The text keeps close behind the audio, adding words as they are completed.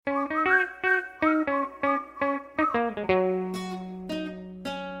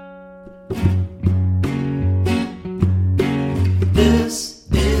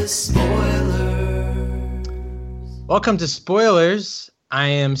Welcome to Spoilers. I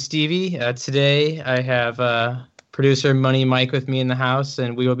am Stevie. Today I have producer Money Mike with me in the house,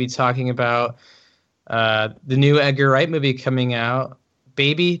 and we will be talking about the new Edgar Wright movie coming out,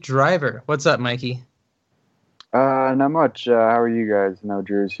 Baby Driver. What's up, Mikey? Not much. How are you guys? I know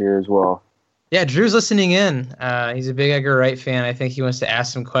Drew's here as well. Yeah, Drew's listening in. He's a big Edgar Wright fan. I think he wants to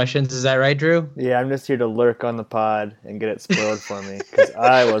ask some questions. Is that right, Drew? Yeah, I'm just here to lurk on the pod and get it spoiled for me because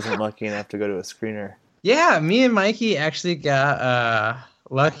I wasn't lucky enough to go to a screener. Yeah, me and Mikey actually got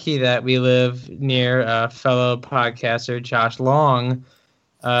lucky that we live near fellow podcaster Josh Long.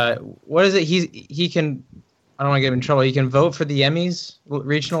 What is it? He can. I don't want to get him in trouble. He can vote for the Emmys,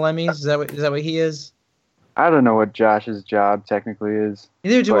 regional Emmys. Is that what he is? I don't know what Josh's job technically is.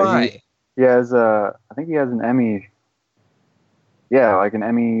 Neither do I. He has I think he has an Emmy. Yeah, like an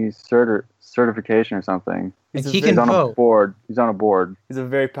Emmy certification or something. He can on vote. a board. He's on a board. He's a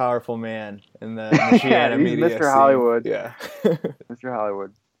very powerful man in the Michiana He's media Mr. scene. Hollywood. Yeah. Mr.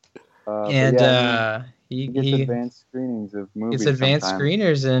 Hollywood. He gets advanced screenings of movies. It's advanced sometimes.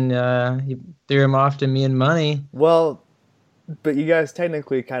 screeners, and he threw him off to me and Money. Well, but you guys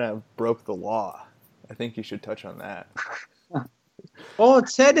technically kind of broke the law. I think you should touch on that. Well,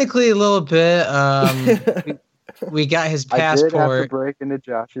 technically a little bit. We got his passport. I did have to break into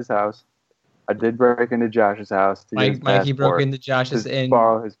Josh's house. To get his Mikey passport, broke into Josh's to and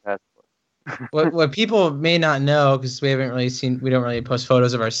borrow his passport. what people may not know, because we don't really post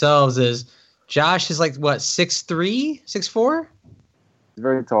photos of ourselves, is Josh is like what, 6'3", 6'4"? He's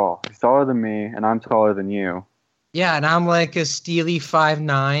very tall. He's taller than me, and I'm taller than you. Yeah, and I'm like a steely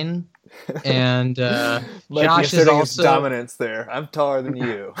 5'9", and Josh is his also dominance there. I'm taller than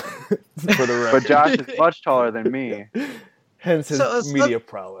you. For the record. But Josh is much taller than me. Hence his media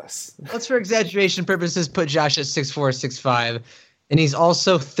prowess. Let's, for exaggeration purposes, put Josh at 6'4", 6'5", and he's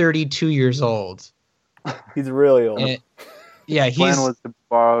also 32 years old. He's really old. His plan was to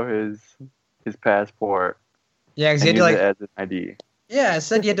borrow his passport. Yeah, because he he had to use it as an ID. Yeah, it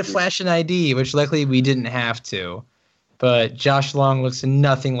said you had to flash an ID, which luckily we didn't have to. But Josh Long looks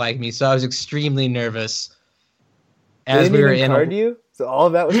nothing like me, so I was extremely nervous. They didn't even card you? So all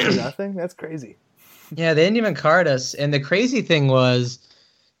of that was for nothing? That's crazy. Yeah, they didn't even card us. And the crazy thing was,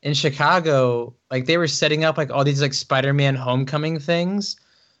 in Chicago, like they were setting up like all these like Spider-Man Homecoming things.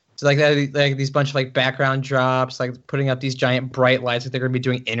 So like these bunch of like background drops, like putting up these giant bright lights, like they're gonna be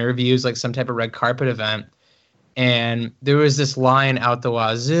doing interviews, like some type of red carpet event. And there was this line out the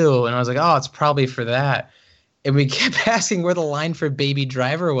wazoo, and I was like, oh, it's probably for that. And we kept asking where the line for Baby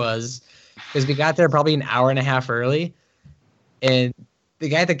Driver was, because we got there probably an hour and a half early, and the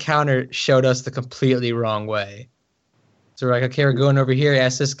guy at the counter showed us the completely wrong way. So we're like, okay, we're going over here.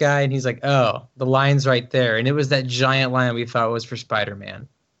 Ask this guy, and he's like, oh, the line's right there. And it was that giant line we thought was for Spider-Man.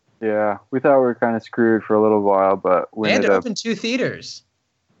 Yeah, we thought we were kind of screwed for a little while, but we They had ended to up. open 2 theaters.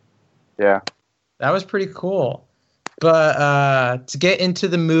 Yeah. That was pretty cool. But to get into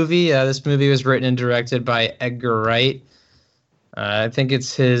the movie, this movie was written and directed by Edgar Wright. I think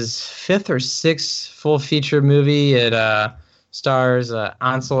it's his 5th or 6th full feature movie. It stars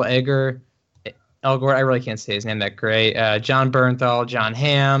Ansel Elgort. I really can't say his name that great. John Bernthal, John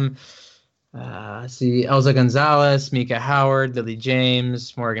Hamm. Elza Gonzalez, Mika Howard, Lily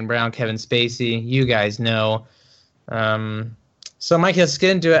James, Morgan Brown, Kevin Spacey. You guys know. So, Mike, let's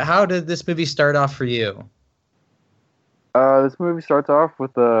get into it. How did this movie start off for you? This movie starts off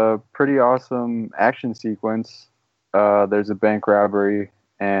with a pretty awesome action sequence. There's a bank robbery,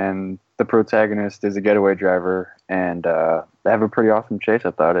 and the protagonist is a getaway driver, and they have a pretty awesome chase.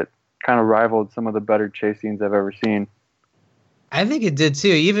 I thought it kind of rivaled some of the better chase scenes I've ever seen. I think it did too.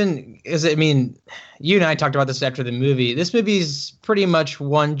 Even as you and I talked about this after the movie. This movie's pretty much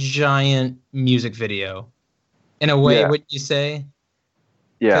one giant music video, in a way. Yeah. Wouldn't you say?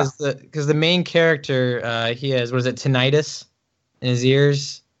 Yeah. Because the main character, he has, what is it, tinnitus in his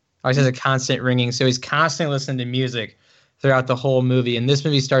ears? Always has a constant ringing, so he's constantly listening to music throughout the whole movie. And this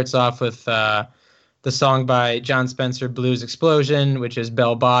movie starts off with the song by John Spencer, Blues Explosion, which is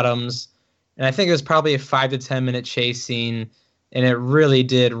Bell Bottoms. And I think it was probably a 5 to 10 minute chase scene, and it really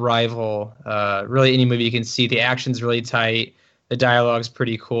did rival really any movie you can see. The action's really tight, the dialogue's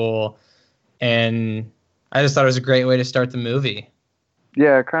pretty cool, and I just thought it was a great way to start the movie.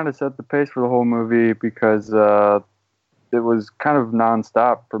 Yeah, it kind of set the pace for the whole movie because it was kind of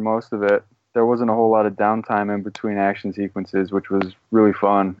nonstop for most of it. There wasn't a whole lot of downtime in between action sequences, which was really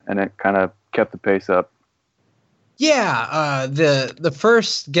fun, and it kind of kept the pace up. Yeah, the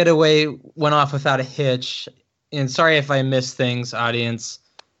first getaway went off without a hitch. And sorry if I missed things, audience.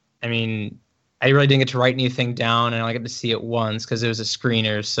 I mean, I really didn't get to write anything down, and I only got to see it once because it was a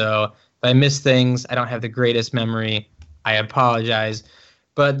screener. So If I miss things, I don't have the greatest memory. I apologize.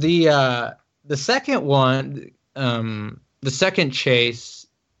 But the second one, the second chase,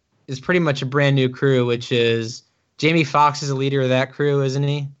 is pretty much a brand new crew, which is Jamie Foxx is the leader of that crew, isn't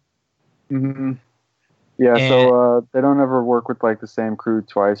he? Mm-hmm. Yeah, And so they don't ever work with like the same crew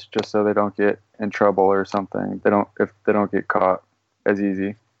twice, just so they don't get in trouble or something. If they don't get caught as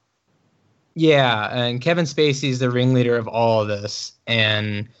easy. yeah, and Kevin Spacey's the ringleader of all of this,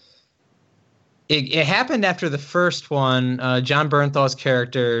 and it happened after the first one. John Bernthal's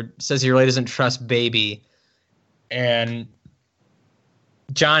character says he really doesn't trust Baby, and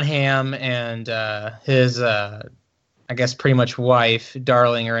John Hamm and his I guess pretty much wife,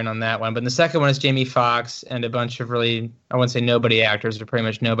 Darling, are in on that one. But the second one is Jamie Foxx and a bunch of really, I wouldn't say nobody actors, but pretty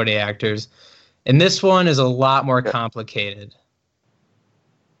much nobody actors. And this one is a lot more complicated.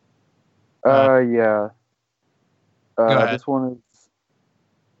 Yeah. Go ahead.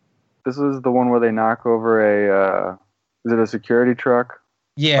 This is the one where they knock over is it a security truck?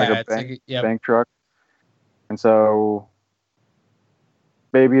 Yeah, Like a bank truck. And so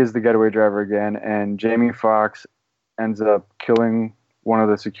Baby is the getaway driver again, and Jamie Foxx ends up killing one of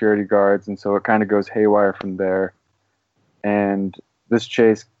the security guards, and so it kind of goes haywire from there. And this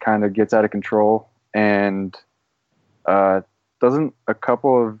chase kind of gets out of control, and doesn't a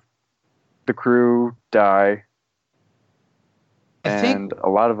couple of the crew die? And a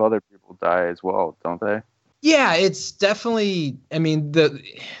lot of other people die as well, don't they? Yeah, it's definitely. I mean,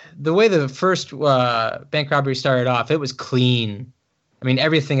 the way the first bank robbery started off, it was clean. I mean,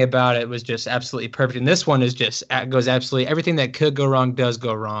 everything about it was just absolutely perfect. And this one is just goes absolutely everything that could go wrong does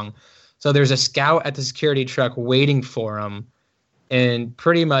go wrong. So there's a scout at the security truck waiting for him, and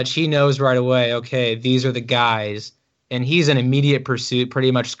pretty much he knows right away. Okay, these are the guys, and he's in immediate pursuit, pretty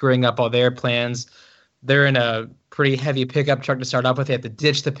much screwing up all their plans. They're in a pretty heavy pickup truck to start off with. They have to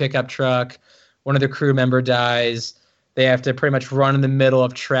ditch the pickup truck. One of the crew member dies. They have to pretty much run in the middle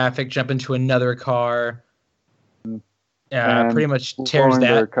of traffic, jump into another car. Pretty much tears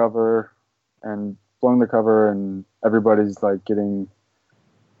that. Blowing the cover, and everybody's like getting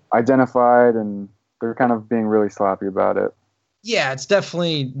identified, and they're kind of being really sloppy about it. Yeah, it's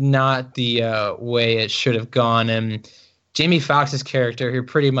definitely not the way it should have gone. And Jamie Foxx's character, who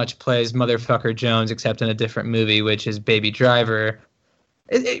pretty much plays Motherfucker Jones, except in a different movie, which is Baby Driver.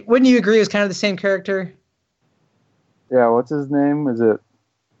 Wouldn't you agree it was kind of the same character? Yeah, what's his name?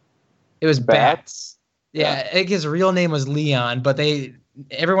 It was Bats. Yeah, I think his real name was Leon, but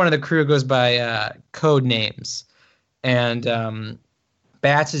everyone in the crew goes by code names. And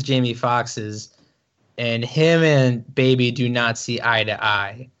Bats is Jamie Foxx's, and him and Baby do not see eye to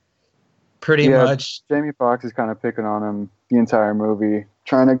eye. Pretty much. Jamie Foxx is kind of picking on him the entire movie,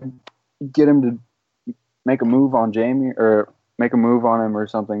 trying to get him to make a move on Jamie, or make a move on him or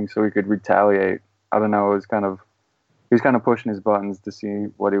something so he could retaliate. I don't know. He was kind of pushing his buttons to see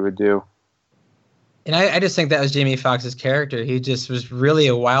what he would do. And I just think that was Jamie Foxx's character. He just was really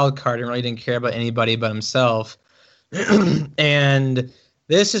a wild card and really didn't care about anybody but himself. And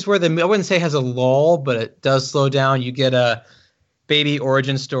this is where I wouldn't say has a lull, but it does slow down. You get a Baby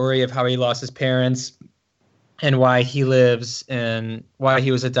origin story of how he lost his parents and why he lives and why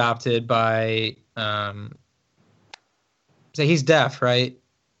he was adopted by so he's deaf, right?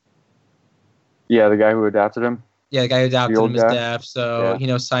 Yeah, the guy who adopted him. Yeah, the guy who adopted him is deaf, so he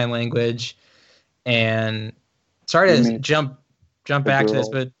knows sign language. And sorry to jump back to this,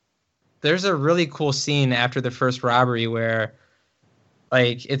 but there's a really cool scene after the first robbery where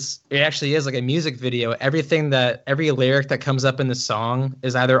like it actually is like a music video. Every lyric that comes up in the song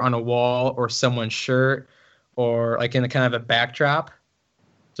is either on a wall or someone's shirt or like in a kind of a backdrop.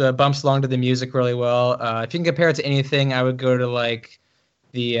 So it bumps along to the music really well. If you can compare it to anything, I would go to like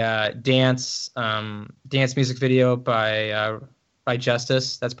the dance music video by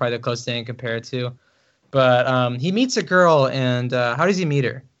Justice. That's probably the closest thing I can compare it to. But he meets a girl, and how does he meet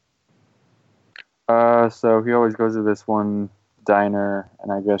her? So he always goes to this one diner,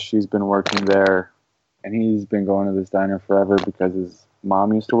 and I guess she's been working there, and he's been going to this diner forever because his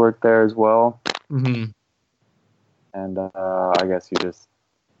mom used to work there as well. Mm-hmm. And I guess he just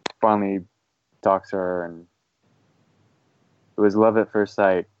finally talks to her, and it was love at first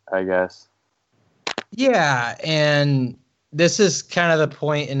sight, I guess. Yeah, and this is kind of the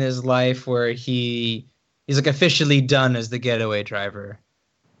point in his life where he's like officially done as the getaway driver.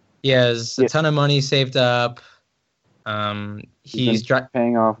 He has a ton of money saved up. He's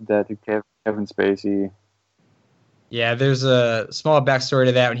paying off debt to Kevin Spacey. Yeah, there's a small backstory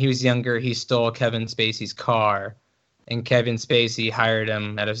to that. When he was younger, he stole Kevin Spacey's car, and Kevin Spacey hired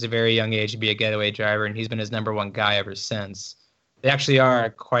him at a very young age to be a getaway driver, and he's been his number one guy ever since. They actually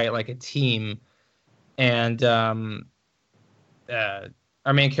are quite like a team. And our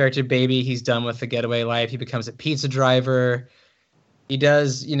main character, Baby, he's done with the getaway life. He becomes a pizza driver. He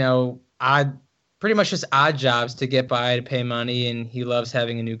does, pretty much just odd jobs to get by to pay money, and he loves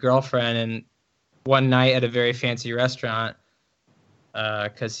having a new girlfriend. And one night at a very fancy restaurant,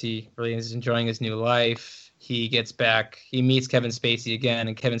 because he really is enjoying his new life, he meets Kevin Spacey again,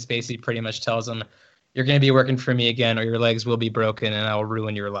 and Kevin Spacey pretty much tells him, "You're going to be working for me again, or your legs will be broken, and I will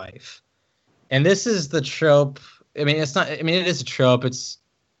ruin your life." And this is the trope. I mean, it's not. I mean, it is a trope. It's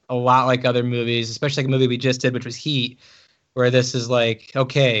a lot like other movies, especially like a movie we just did, which was Heat, where this is like,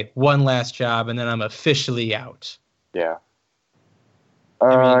 okay, one last job, and then I'm officially out. Yeah.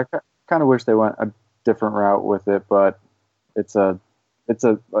 I kind of wish they went a different route with it, but it's a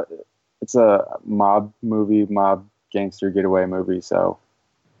mob movie, mob gangster getaway movie, so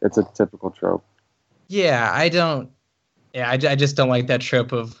it's a typical trope. Yeah, I just don't like that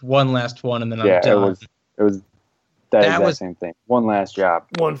trope of one last one and then I'm done. It was that exact same thing. One last job.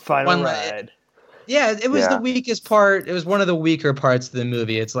 One final ride. Yeah, it was the weakest part. It was one of the weaker parts of the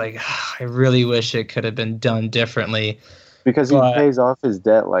movie. It's like, I really wish it could have been done differently. Because he pays off his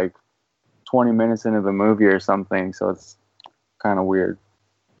debt like 20 minutes into the movie or something, so it's kind of weird.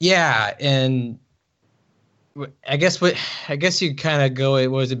 Yeah, and I guess you kind of go,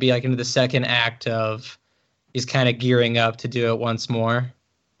 what would it be like into the second act of he's kind of gearing up to do it once more.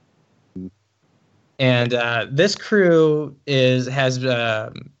 And this crew has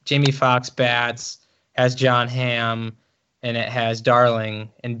Jamie Foxx, Bats, has John Hamm, and it has Darling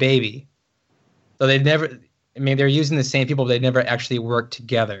and Baby. So they're using the same people, but they've never actually worked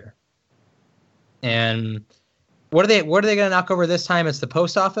together. And what are they going to knock over this time? It's the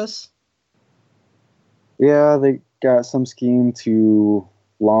post office? Yeah, they got some scheme to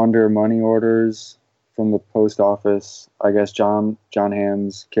launder money orders from the post office. I guess John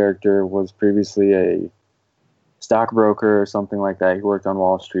Hamm's character was previously a stockbroker or something like that. He worked on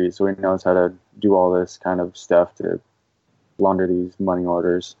Wall Street, so he knows how to do all this kind of stuff to launder these money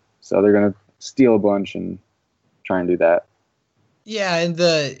orders. So they're going to steal a bunch and try and do that. Yeah, and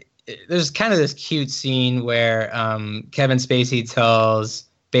there's kind of this cute scene where Kevin Spacey tells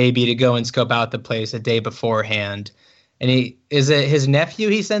Baby to go and scope out the place a day beforehand. And is it his nephew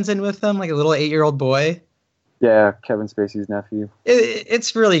he sends in with him, like a little 8-year-old boy? Yeah, Kevin Spacey's nephew.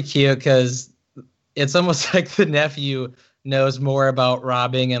 It's really cute because it's almost like the nephew knows more about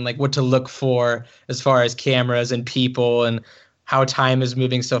robbing and like what to look for as far as cameras and people and how time is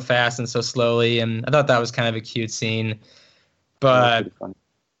moving so fast and so slowly. And I thought that was kind of a cute scene. But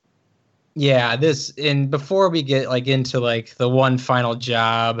yeah, before we get like into like the one final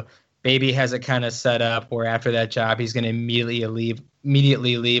job, Baby has it kind of set up where after that job, he's going to immediately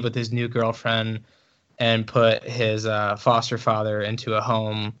leave with his new girlfriend and put his foster father into a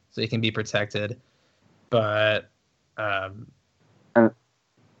home so he can be protected. But and then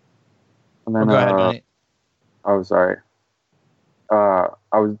go ahead, Benny. Oh, sorry.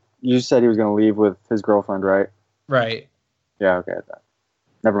 You said he was going to leave with his girlfriend, right? Right. Yeah. Okay.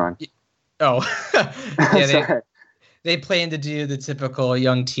 Never mind. Oh, yeah. They plan to do the typical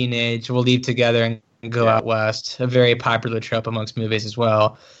young teenage, we'll leave together and go out west, a very popular trope amongst movies as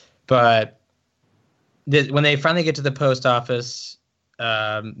well. But when they finally get to the post office,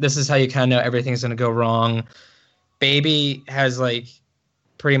 this is how you kind of know everything's going to go wrong. Baby has like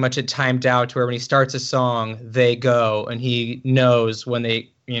pretty much it timed out to where when he starts a song, they go, and he knows when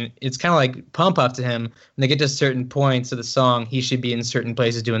it's kind of like pump up to him. When they get to certain points of the song, he should be in certain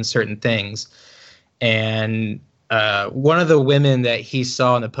places doing certain things. And one of the women that he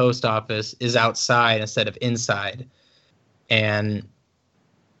saw in the post office is outside instead of inside. And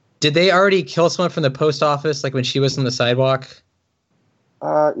did they already kill someone from the post office, like when she was on the sidewalk?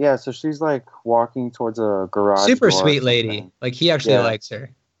 Yeah, so she's like walking towards a garage Super door sweet lady. Like he actually likes her.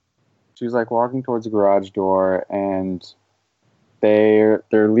 She's like walking towards a garage door, and they're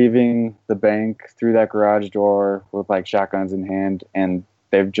leaving the bank through that garage door with like shotguns in hand, and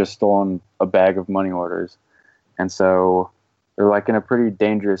they've just stolen a bag of money orders. And so they're like in a pretty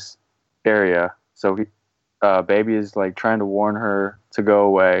dangerous area. So Baby is like trying to warn her to go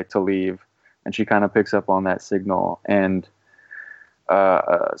away, to leave, and she kind of picks up on that signal, and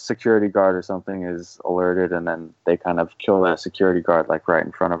a security guard or something is alerted, and then they kind of kill that security guard like right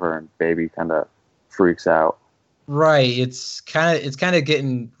in front of her, and Baby kind of freaks out. Right. It's kind of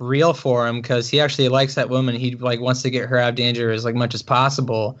getting real for him because he actually likes that woman. He like wants to get her out of danger as like much as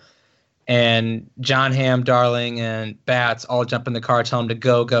possible. And John Hamm, Darling, and Bats all jump in the car, tell him to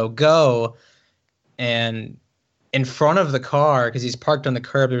go, go, go. And in front of the car, because he's parked on the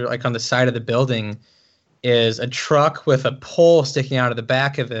curb, like on the side of the building, is a truck with a pole sticking out of the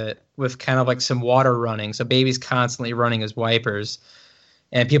back of it with kind of like some water running. So Baby's constantly running his wipers,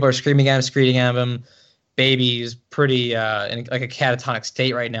 and people are screaming at him, screaming at him. Baby's pretty in like a catatonic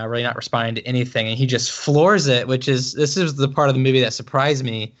state right now, really not responding to anything, and he just floors it. This is the part of the movie that surprised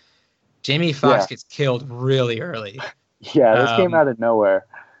me. Jamie Foxx gets killed really early. Yeah, this came out of nowhere.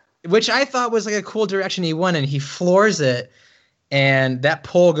 Which I thought was like a cool direction he went in. He floors it, and that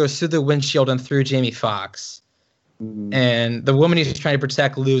pole goes through the windshield and through Jamie Foxx. Mhm. And the woman he's trying to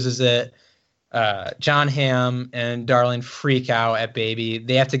protect loses it. John Hamm and Darling freak out at Baby.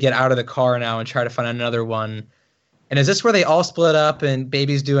 They have to get out of the car now and try to find another one. And is this where they all split up and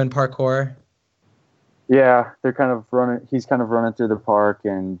Baby's doing parkour? Yeah, they're kind of running. He's kind of running through the park,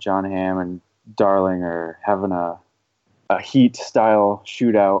 and John Hamm and Darling are having a Heat style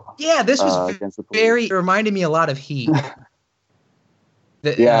shootout. Yeah, this was against the police. it reminded me a lot of Heat.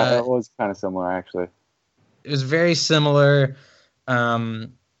 Yeah, it was kind of similar actually. It was very similar.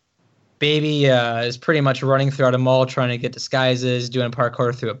 Baby is pretty much running throughout a mall trying to get disguises, doing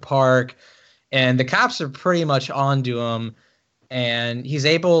parkour through a park, and the cops are pretty much onto him. And he's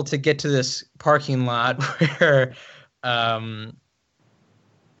able to get to this parking lot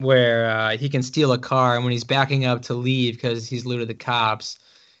where he can steal a car. And when he's backing up to leave because he's looted the cops,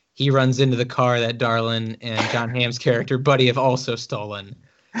 he runs into the car that Darlin and John Hamm's character Buddy have also stolen,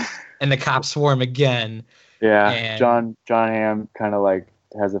 and the cops swarm again. Yeah, and John Hamm kind of like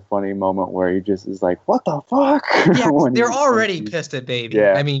has a funny moment where he just is like, "What the fuck?" Yeah, they're already pissed at Baby.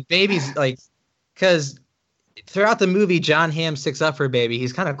 Yeah. I mean, Baby's like, because throughout the movie, John Hamm sticks up for Baby.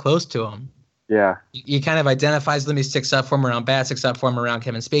 He's kind of close to him. Yeah. He kind of identifies them. He sticks up for him around Bat, sticks up for him around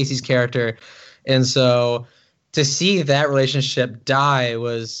Kevin Spacey's character. And so to see that relationship die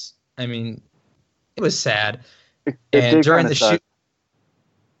was, I mean, it was sad. It during the suck. shoot.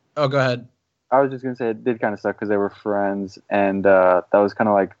 Oh, go ahead. I was just going to say it did kind of suck because they were friends, and that was kind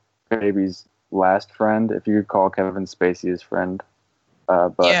of like Baby's last friend, if you could call Kevin Spacey his friend.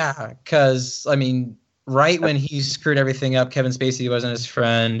 But yeah, because, I mean, right when he screwed everything up, Kevin Spacey wasn't his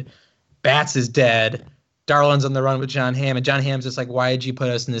friend. Bats is dead. Darlin's on the run with John Hamm, and John Hamm's just like, why did you put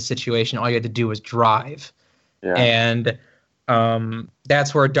us in this situation? All you had to do was drive. Yeah. And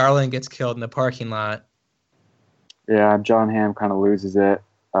that's where Darlin gets killed in the parking lot. Yeah, John Hamm kind of loses it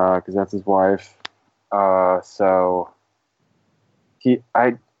because that's his wife. So did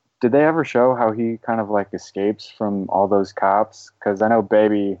they ever show how he kind of like escapes from all those cops? Because I know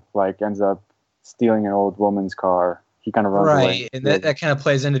Baby like ends up stealing an old woman's car. He kind of runs away. Right, and that kind of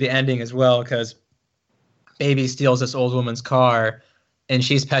plays into the ending as well, because Baby steals this old woman's car, and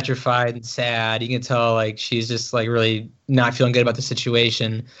she's petrified and sad. You can tell like she's just like really not feeling good about the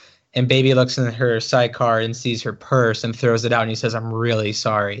situation. And Baby looks in her sidecar and sees her purse and throws it out, and he says, "I'm really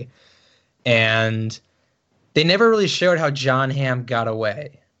sorry." And they never really showed how John Hamm got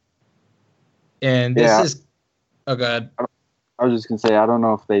away. And this is, oh god. I was just gonna say I don't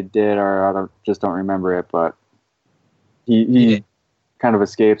know if they did or just don't remember it, but he kind of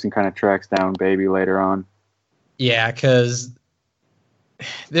escapes and kind of tracks down Baby later on. Yeah, because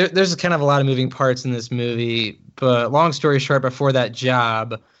there's kind of a lot of moving parts in this movie. But long story short, before that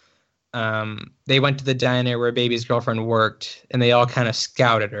job, they went to the diner where Baby's girlfriend worked, and they all kind of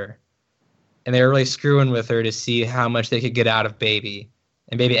scouted her. And they were really screwing with her to see how much they could get out of Baby.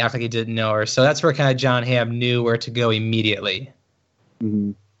 And Baby acted like he didn't know her. So that's where kind of John Hamm knew where to go immediately.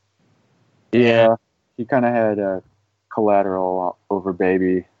 Mm-hmm. Yeah, he kind of had a collateral over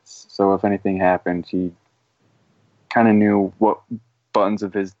Baby. So if anything happened, he kind of knew what buttons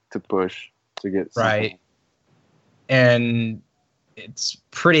of his to push to get something. Right. And it's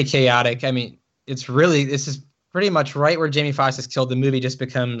pretty chaotic. I mean, this is pretty much right where Jamie Foxx is killed. The movie just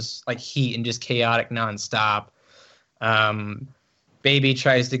becomes like Heat and just chaotic nonstop. Baby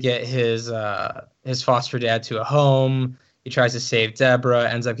tries to get his foster dad to a home. He tries to save Deborah,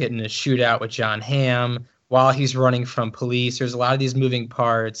 ends up getting in a shootout with John Hamm while he's running from police. There's a lot of these moving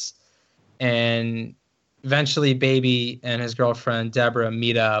parts. And eventually Baby and his girlfriend Deborah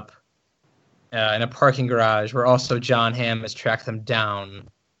meet up in a parking garage where also John Hamm has tracked them down.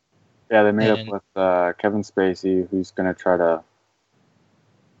 Yeah, they made up with Kevin Spacey, who's going to try to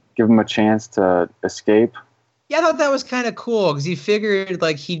give him a chance to escape. Yeah, I thought that was kind of cool because he figured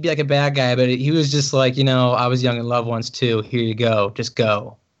like he'd be like a bad guy, but he was just like, I was young and loved once too. Here you go, just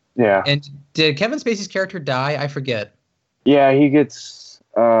go. Yeah. And did Kevin Spacey's character die? I forget. Yeah, he gets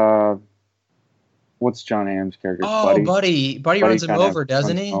what's John Hamm's character? Oh, Buddy runs him over,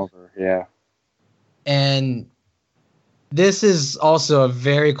 doesn't he? Yeah. And this is also a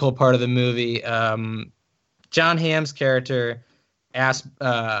very cool part of the movie. John Hamm's character asked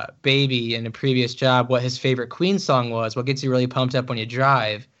Baby in a previous job what his favorite Queen song was, what gets you really pumped up when you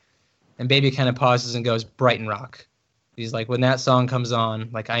drive, and Baby kind of pauses and goes, Brighton Rock. He's like, when that song comes on,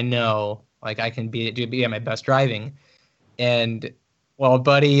 like I know, like I can be at my best driving. And while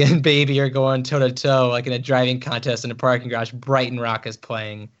Buddy and Baby are going toe to toe, like in a driving contest in a parking garage, Brighton Rock is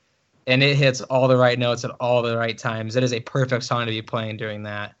playing, and it hits all the right notes at all the right times. It is a perfect song to be playing during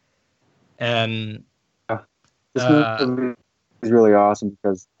that. And This movie is really awesome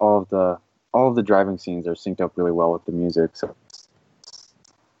because all of the driving scenes are synced up really well with the music. So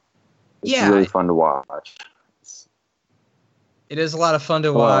it's really fun to watch. It is a lot of fun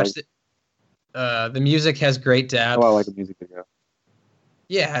to watch. The music has great depth. Oh, I like the music video.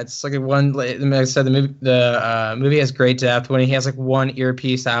 Yeah, it's like like I said, the movie has great depth. When he has like one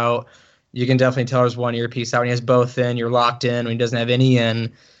earpiece out, you can definitely tell there's one earpiece out. When he has both in, you're locked in. When he doesn't have any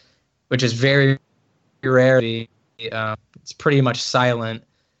in, which is very rare. It's pretty much silent.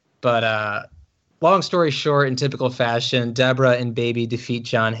 But long story short, in typical fashion, Deborah and Baby defeat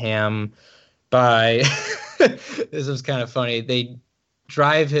John Hamm by this was kind of funny. They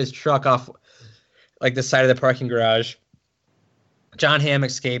drive his truck off like the side of the parking garage. John Hamm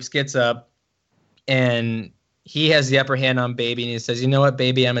escapes, gets up, and he has the upper hand on Baby, and he says, you know what,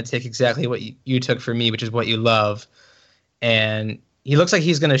 Baby, I'm going to take exactly what you took from me, which is what you love. And he looks like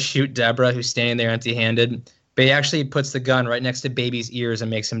he's going to shoot Deborah, who's standing there empty-handed, but he actually puts the gun right next to Baby's ears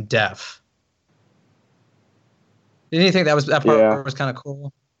and makes him deaf. Didn't you think that part was kind of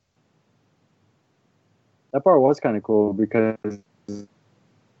cool? That part was kind of cool because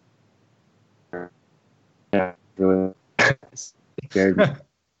really scared me.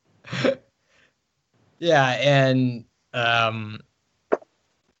 Yeah, and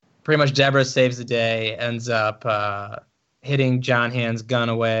pretty much Deborah saves the day, ends up hitting John Hamm's gun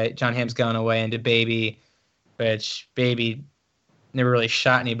away into Baby, which Baby never really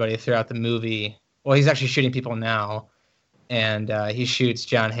shot anybody throughout the movie. Well, he's actually shooting people now, and he shoots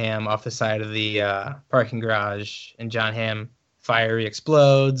John Hamm off the side of the parking garage, and John Hamm fire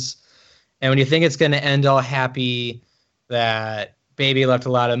explodes. And when you think it's going to end all happy, that Baby left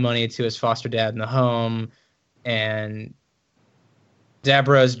a lot of money to his foster dad in the home, and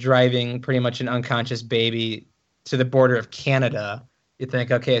Deborah's driving pretty much an unconscious Baby to the border of Canada, you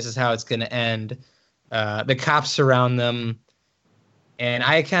think, okay, this is how it's going to end. The cops surround them, and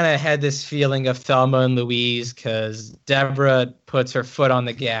I kind of had this feeling of Thelma and Louise because Deborah puts her foot on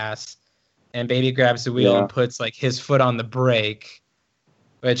the gas, and Baby grabs the wheel and puts like his foot on the brake.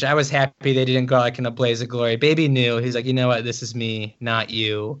 Which I was happy they didn't go like in a blaze of glory. Baby knew. He's like, you know what? This is me, not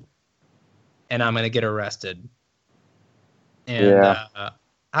you. And I'm going to get arrested. And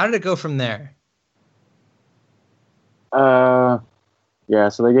how did it go from there? Yeah,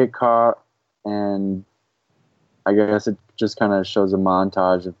 so they get caught, and I guess it just kind of shows a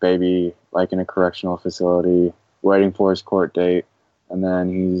montage of Baby like in a correctional facility waiting for his court date. And then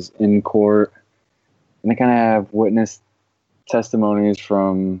he's in court, and they kind of have witness testimonies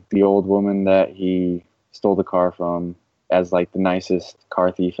from the old woman that he stole the car from as like the nicest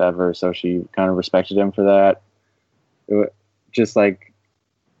car thief ever, so she kind of respected him for that. Just like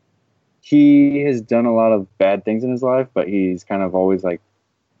he has done a lot of bad things in his life, but he's kind of always like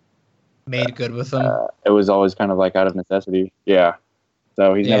made good with them. It was always kind of like out of necessity. Yeah.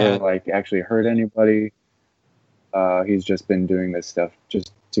 So he's never like actually hurt anybody. He's just been doing this stuff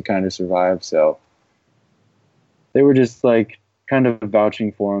just to kind of survive. So they were just like kind of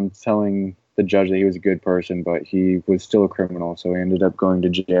vouching for him, telling the judge that he was a good person, but he was still a criminal, so he ended up going to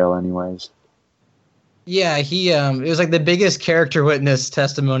jail anyways. Yeah, it was like the biggest character witness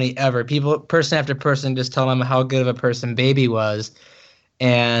testimony ever. People, person after person, just tell him how good of a person Baby was,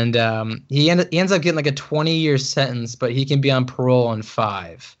 and he ends up getting like a 20-year sentence, but he can be on parole in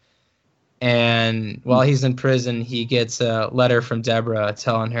 5. And while he's in prison, he gets a letter from Deborah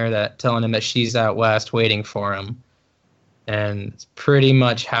telling him that she's out west waiting for him. And it's pretty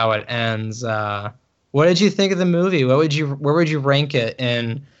much how it ends. What did you think of the movie? Where would you rank it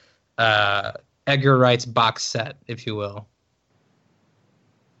in Edgar Wright's box set, if you will?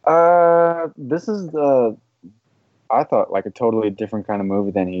 This is I thought like a totally different kind of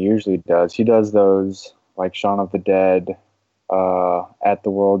movie than he usually does. He does those like Shaun of the Dead, At the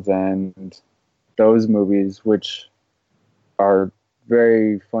World's End, those movies, which are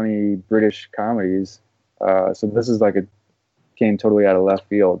very funny British comedies. So this is like came totally out of left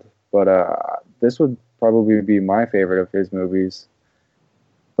field. But this would probably be my favorite of his movies.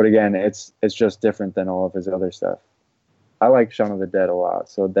 But again, it's just different than all of his other stuff. I like Shaun of the Dead a lot,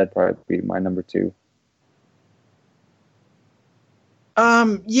 so that'd probably be my number 2.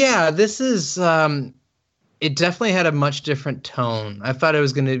 Yeah, this is it definitely had a much different tone. I thought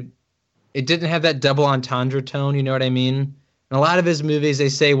it didn't have that double entendre tone, you know what I mean? In a lot of his movies, they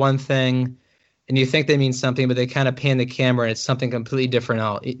say one thing, and you think they mean something, but they kind of pan the camera, and it's something completely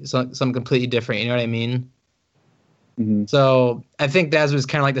different. Something completely different, you know what I mean? Mm-hmm. So I think that was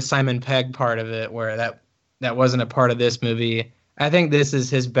kind of like the Simon Pegg part of it, where that wasn't a part of this movie. I think this is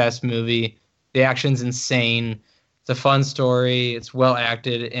his best movie. The action's insane. It's a fun story. It's well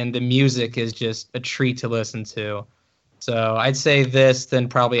acted, and the music is just a treat to listen to. So I'd say this, then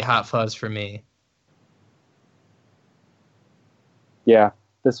probably Hot Fuzz for me. Yeah,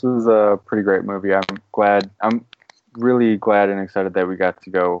 this was a pretty great movie. I'm really glad and excited that we got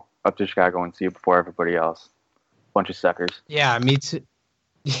to go up to Chicago and see it before everybody else. Bunch of suckers. Yeah, me too.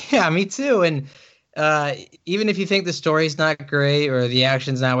 Yeah, me too. And even if you think the story's not great or the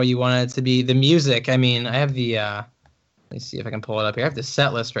action's not what you want it to be, the music, I mean, I have the, let me see if I can pull it up here. I have the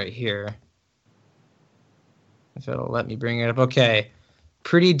set list right here. If it'll let me bring it up. Okay.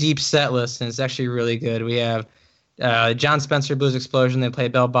 Pretty deep set list, and it's actually really good. We have John Spencer Blues Explosion. They play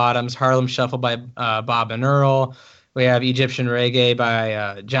Bell Bottoms. Harlem Shuffle by Bob and Earl. We have Egyptian Reggae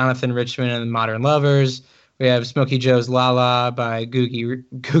by Jonathan Richman and the Modern Lovers. We have Smokey Joe's La La by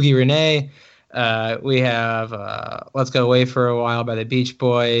Googie Renee. We have Let's Go Away for a While by the Beach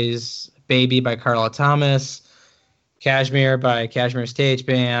Boys. Baby by Carla Thomas. Kashmir by Kashmir Stage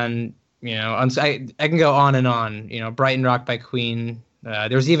Band. You know, I can go on and on. You know, Brighton Rock by Queen.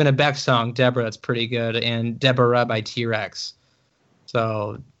 There's even a Beck song, Deborah, that's pretty good, and Deborah by T-Rex.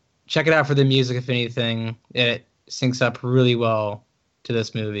 So check it out for the music, if anything. It syncs up really well to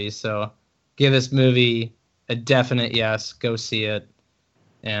this movie. So give this movie a definite yes. Go see it.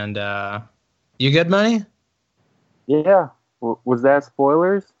 And you good, Money? Yeah. Was that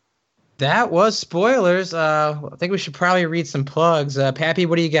spoilers? That was spoilers. I think we should probably read some plugs. Pappy,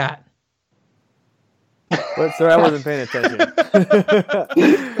 what do you got? What? Sorry, I wasn't paying attention.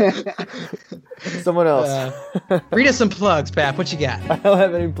 Someone else. Read us some plugs, Pap. What you got? I don't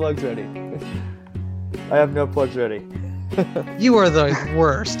have any plugs ready. I have no plugs ready. You are the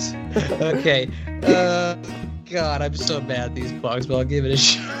worst. Okay. God, I'm so bad at these plugs, but I'll give it a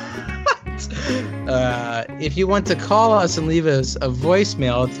shot. If you want to call us and leave us a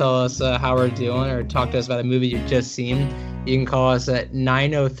voicemail, tell us how we're doing, or talk to us about a movie you've just seen, you can call us at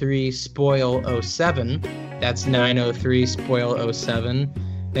 903-SPOIL-07. That's 903-SPOIL-07.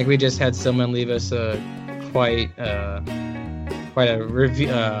 I think we just had someone leave us quite a review,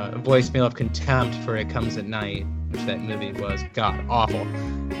 voicemail of contempt for It Comes at Night, which that movie was god awful.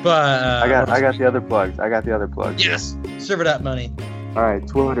 But I got the other plugs. Yes, serve it up, Money. All right,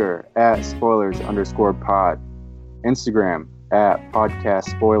 Twitter at spoilers_pod, Instagram at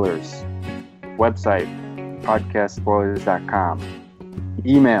podcast spoilers, website podcastspoilers.com,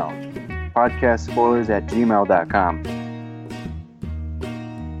 email podcastspoilers@gmail.com.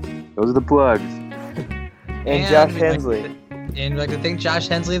 Those are the plugs. And Josh Hensley. And we'd like to thank Josh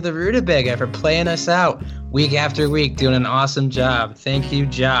Hensley of the Rutabaga for playing us out week after week, doing an awesome job. Thank you,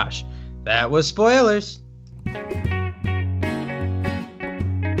 Josh. That was Spoilers.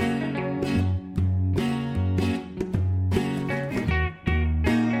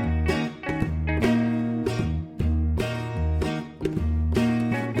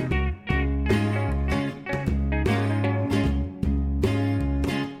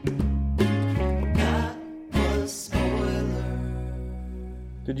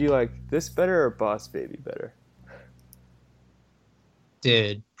 Did you like this better or Boss Baby better?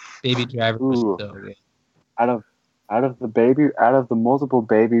 Dude, Baby Driver was Ooh. so good. Out of the multiple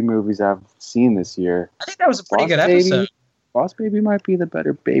baby movies I've seen this year, I think that was a pretty Boss good Baby- episode. Boss Baby might be the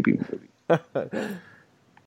better baby movie.